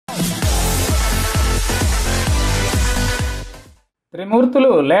త్రిమూర్తులు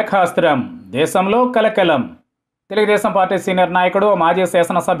లేఖాస్త్రం దేశంలో కలకలం. Telugu Desam party senior నాయకుడు మాజీ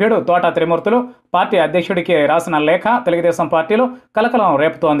శాసనసభ్యుడు తోట త్రిమూర్తులు పార్టీ అధ్యక్షుడికి రాసిన లేఖ తెలుగుదేశం పార్టీలో కలకలం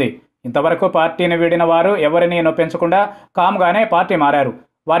రేపుతోంది. ఇంతవరకు పార్టీని వీడిన వారు ఎవరినీ నొప్పించకుండా కామ్గానే పార్టీ మారారు.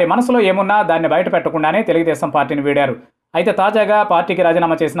 వారి మనసులో ఏమున్నా దాన్ని బయట పెట్టకుండానే తెలుగుదేశం పార్టీని వీడారు. అయితే తాజాగా పార్టీకి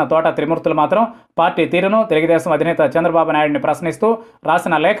రాజీనామా చేసిన తోట త్రిమూర్తులు మాత్రం పార్టీ తీరును తెలుగుదేశం అధినేత చంద్రబాబు నాయుడిని ప్రశ్నిస్తూ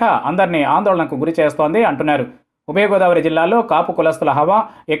రాసిన లేఖ అందరినీ ఆందోళనకు గురి చేస్తోంది అంటున్నారు. ఉభయ గోదావరి జిల్లాలో కాపు కులస్తుల హవా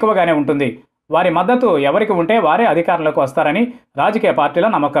ఎక్కువగానే ఉంటుంది. వారి మద్దతు ఎవరికి ఉంటే వారే అధికారంలోకి వస్తారని రాజకీయ పార్టీల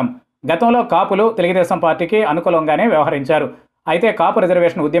నమ్మకం. గతంలో కాపులు తెలుగుదేశం పార్టీకి అనుకూలంగానే వ్యవహరించారు. అయితే కాపు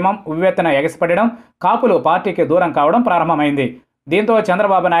రిజర్వేషన్ ఉద్యమం ఉవ్వెత్తున ఎగసిపడడం, కాపులు పార్టీకి దూరం కావడం ప్రారంభమైంది. దీంతో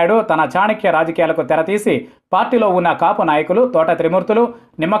చంద్రబాబు నాయుడు తన చాణక్య రాజకీయాలకు తెరతీసి పార్టీలో ఉన్న కాపు నాయకులు తోట త్రిమూర్తులు,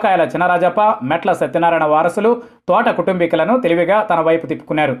 నిమ్మకాయల చినరాజప్ప, మెట్ల సత్యనారాయణ వారసులు, తోట కుటుంబీకులను తెలివిగా తన వైపు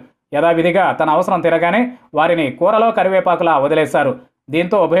తిప్పుకున్నారు. యథావిధిగా తన అవసరం తీరగానే వారిని కూరలో కరివేపాకులా వదిలేశారు.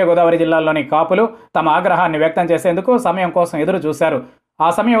 దీంతో ఉభయ గోదావరి జిల్లాల్లోని కాపులు తమ ఆగ్రహాన్ని వ్యక్తం చేసేందుకు సమయం కోసం ఎదురు చూశారు. ఆ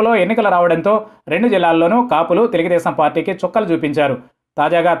సమయంలో ఎన్నికలు రావడంతో రెండు జిల్లాల్లోనూ కాపులు తెలుగుదేశం పార్టీకి చుక్కలు చూపించారు.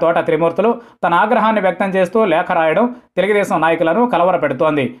 తాజాగా తోట త్రిమూర్తులు తన ఆగ్రహాన్ని వ్యక్తం చేస్తూ లేఖ రాయడం తెలుగుదేశం నాయకులను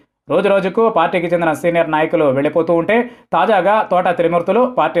కలవరపెడుతోంది. రోజురోజుకు పార్టీకి చెందిన సీనియర్ నాయకులు వెళ్ళిపోతూ ఉంటే తాజాగా తోట త్రిమూర్తులు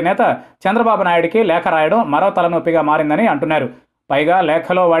పార్టీ నేత చంద్రబాబు నాయుడికి లేఖ రాయడం మరో తలనొప్పిగా మారిందని అంటున్నారు. పైగా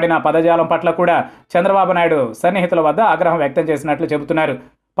లేఖలో వాడిన పదజాలం పట్ల కూడా చంద్రబాబు నాయుడు సన్నిహితుల వద్ద ఆగ్రహం వ్యక్తం చేసినట్లు చెబుతున్నారు.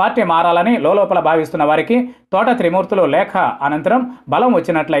 పార్టీ మారాలని లోలోపల భావిస్తున్న వారికి తోట త్రిమూర్తులు లేఖ అనంతరం బలం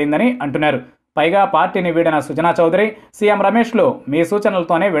వచ్చినట్లయిందని అంటున్నారు. పైగా పార్టీని వీడిన సుజనా చౌదరి, సీఎం రమేష్లు మీ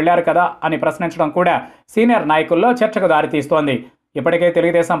సూచనలతోనే వెళ్లారు కదా అని ప్రశ్నించడం కూడా సీనియర్ నాయకుల్లో చర్చకు దారితీస్తోంది. ఇప్పటికే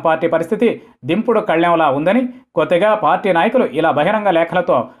తెలుగుదేశం పార్టీ పరిస్థితి దింపుడు కళ్లెంలా ఉందని, కొత్తగా పార్టీ నాయకులు ఇలా బహిరంగ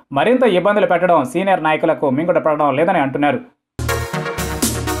లేఖలతో మరింత ఇబ్బందులు పెట్టడం సీనియర్ నాయకులకు మింగుడు పడడం లేదని అంటున్నారు.